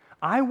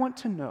 I want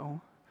to know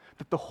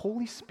that the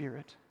Holy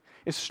Spirit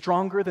is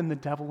stronger than the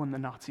devil and the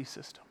Nazi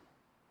system.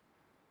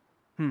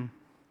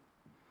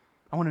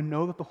 I want to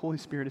know that the Holy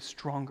Spirit is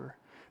stronger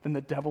than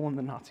the devil and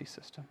the Nazi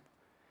system.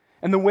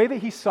 And the way that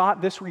he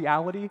sought this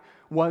reality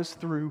was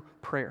through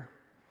prayer.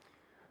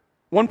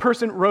 One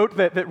person wrote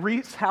that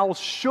Rees Howells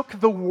shook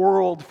the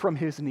world from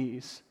his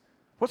knees.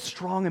 What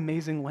strong,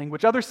 amazing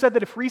language. Others said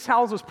that if Rees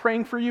Howells was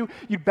praying for you,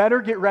 you'd better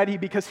get ready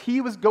because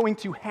he was going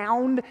to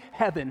hound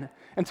heaven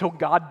until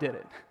God did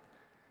it.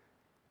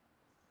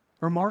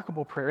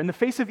 Remarkable prayer. In the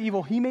face of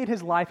evil, he made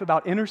his life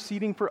about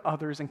interceding for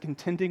others and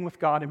contending with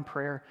God in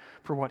prayer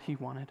for what he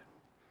wanted.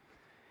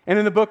 And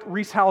in the book,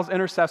 Rees Howells'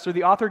 Intercessor,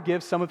 the author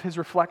gives some of his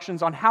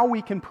reflections on how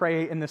we can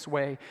pray in this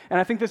way. And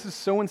I think this is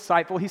so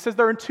insightful. He says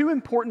there are two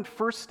important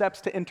first steps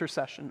to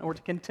intercession or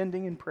to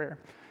contending in prayer.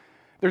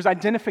 There's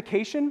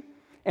identification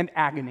and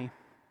agony.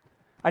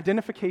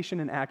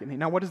 Identification and agony.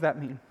 Now, what does that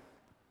mean?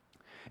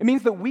 It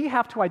means that we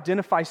have to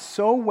identify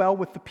so well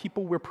with the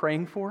people we're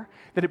praying for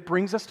that it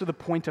brings us to the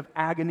point of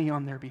agony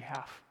on their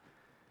behalf.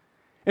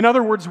 In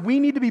other words, we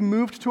need to be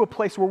moved to a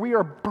place where we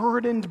are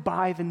burdened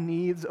by the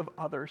needs of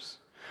others,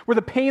 where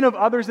the pain of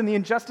others and the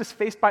injustice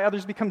faced by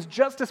others becomes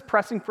just as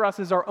pressing for us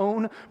as our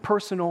own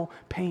personal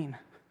pain.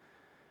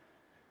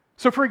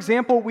 So, for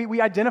example,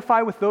 we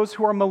identify with those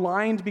who are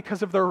maligned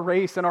because of their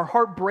race, and our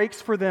heart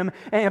breaks for them,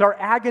 and our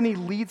agony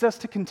leads us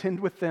to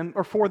contend with them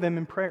or for them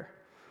in prayer.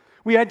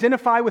 We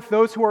identify with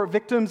those who are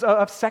victims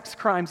of sex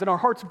crimes, and our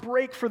hearts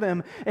break for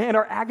them, and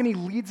our agony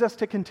leads us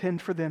to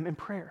contend for them in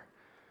prayer.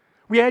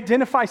 We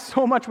identify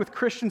so much with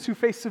Christians who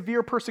face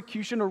severe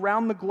persecution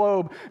around the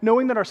globe,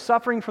 knowing that our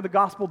suffering for the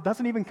gospel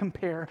doesn't even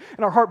compare,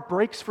 and our heart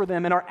breaks for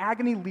them, and our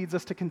agony leads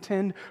us to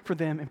contend for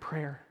them in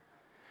prayer.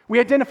 We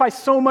identify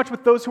so much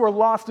with those who are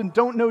lost and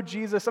don't know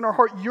Jesus, and our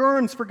heart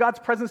yearns for God's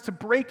presence to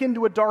break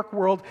into a dark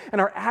world, and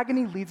our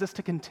agony leads us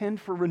to contend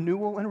for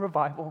renewal and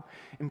revival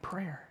in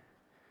prayer.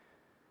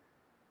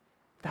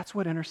 That's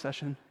what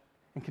intercession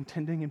and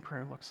contending in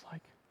prayer looks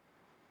like.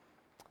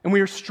 And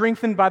we are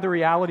strengthened by the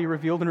reality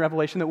revealed in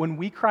Revelation that when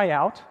we cry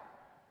out,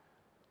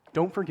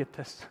 don't forget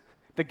this,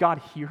 that God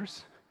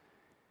hears,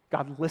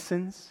 God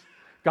listens,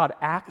 God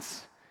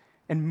acts,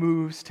 and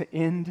moves to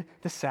end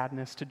the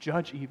sadness, to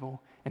judge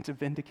evil, and to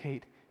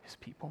vindicate his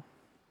people.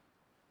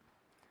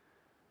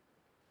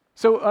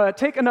 So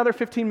take another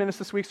 15 minutes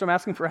this week, so I'm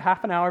asking for a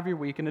half an hour of your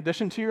week in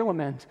addition to your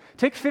lament.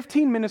 Take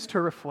 15 minutes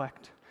to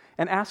reflect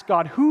and ask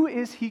God, who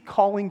is he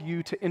calling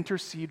you to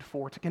intercede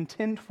for, to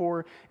contend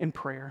for in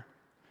prayer?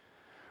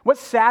 What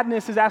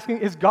sadness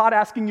is God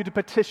asking you to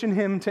petition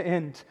him to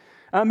end?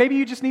 Maybe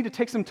you just need to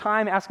take some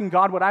time asking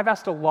God what I've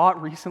asked a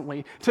lot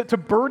recently, to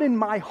burden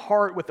my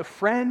heart with a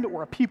friend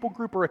or a people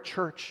group or a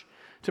church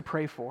to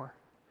pray for.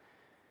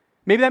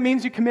 Maybe that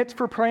means you commit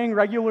for praying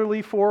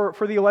regularly for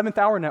the 11th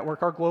Hour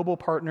Network, our global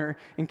partner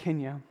in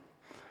Kenya.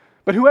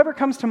 But whoever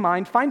comes to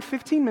mind, find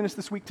 15 minutes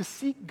this week to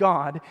seek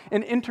God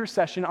in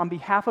intercession on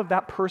behalf of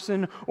that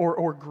person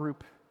or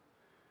group.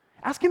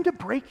 Ask him to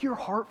break your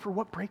heart for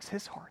what breaks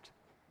his heart,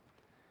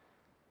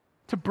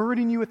 to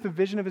burden you with the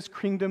vision of his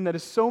kingdom that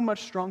is so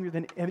much stronger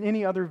than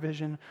any other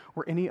vision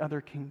or any other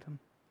kingdom.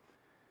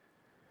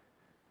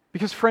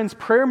 Because friends,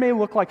 prayer may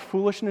look like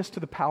foolishness to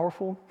the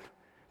powerful,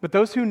 but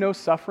those who know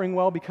suffering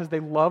well because they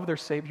love their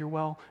Savior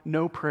well,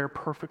 know prayer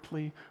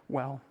perfectly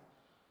well.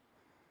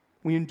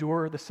 We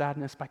endure the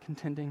sadness by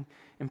contending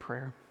in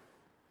prayer.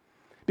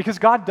 Because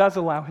God does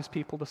allow his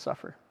people to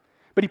suffer,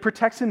 but he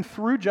protects them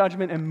through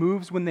judgment and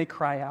moves when they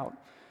cry out.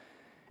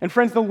 And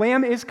friends, the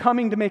Lamb is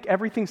coming to make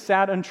everything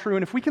sad untrue,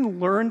 and if we can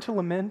learn to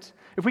lament,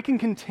 if we can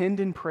contend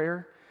in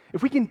prayer,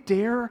 if we can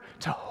dare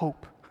to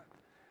hope,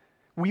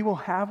 we will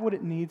have what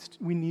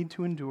we need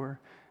to endure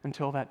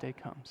until that day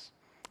comes.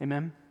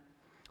 Amen?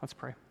 Let's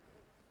pray.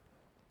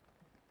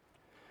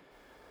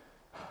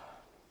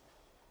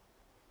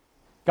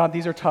 God,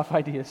 these are tough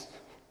ideas.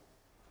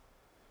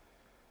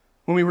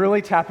 When we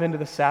really tap into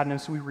the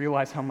sadness, we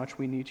realize how much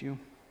we need you.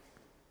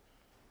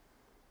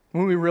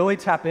 When we really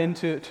tap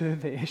into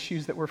the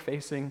issues that we're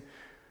facing,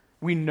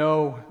 we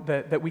know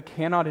that we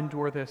cannot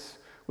endure this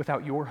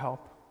without your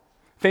help.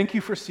 Thank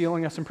you for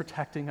sealing us and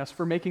protecting us,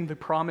 for making the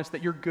promise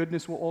that your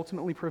goodness will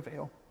ultimately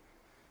prevail,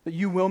 that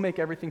you will make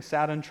everything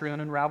sad untrue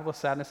and unravel the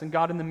sadness. And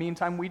God, in the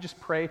meantime, we just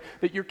pray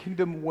that your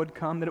kingdom would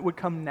come, that it would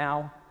come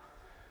now.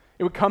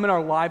 It would come in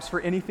our lives for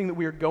anything that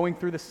we are going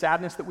through, the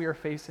sadness that we are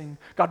facing.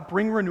 God,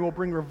 bring renewal,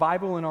 bring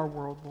revival in our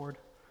world, Lord.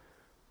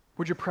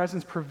 Would your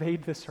presence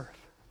pervade this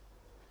earth?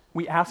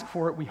 We ask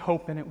for it, we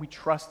hope in it, we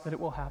trust that it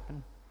will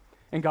happen.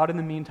 And God, in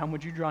the meantime,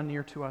 would you draw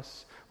near to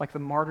us like the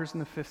martyrs in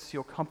the fifth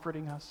seal,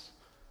 comforting us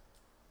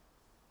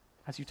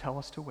as you tell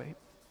us to wait.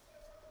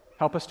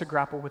 Help us to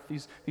grapple with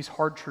these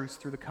hard truths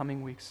through the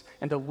coming weeks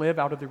and to live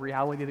out of the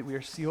reality that we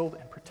are sealed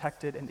and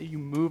protected and that you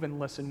move and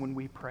listen when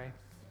we pray.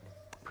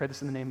 Pray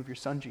this in the name of your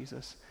Son,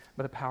 Jesus,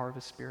 by the power of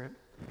his Spirit.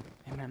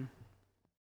 Amen.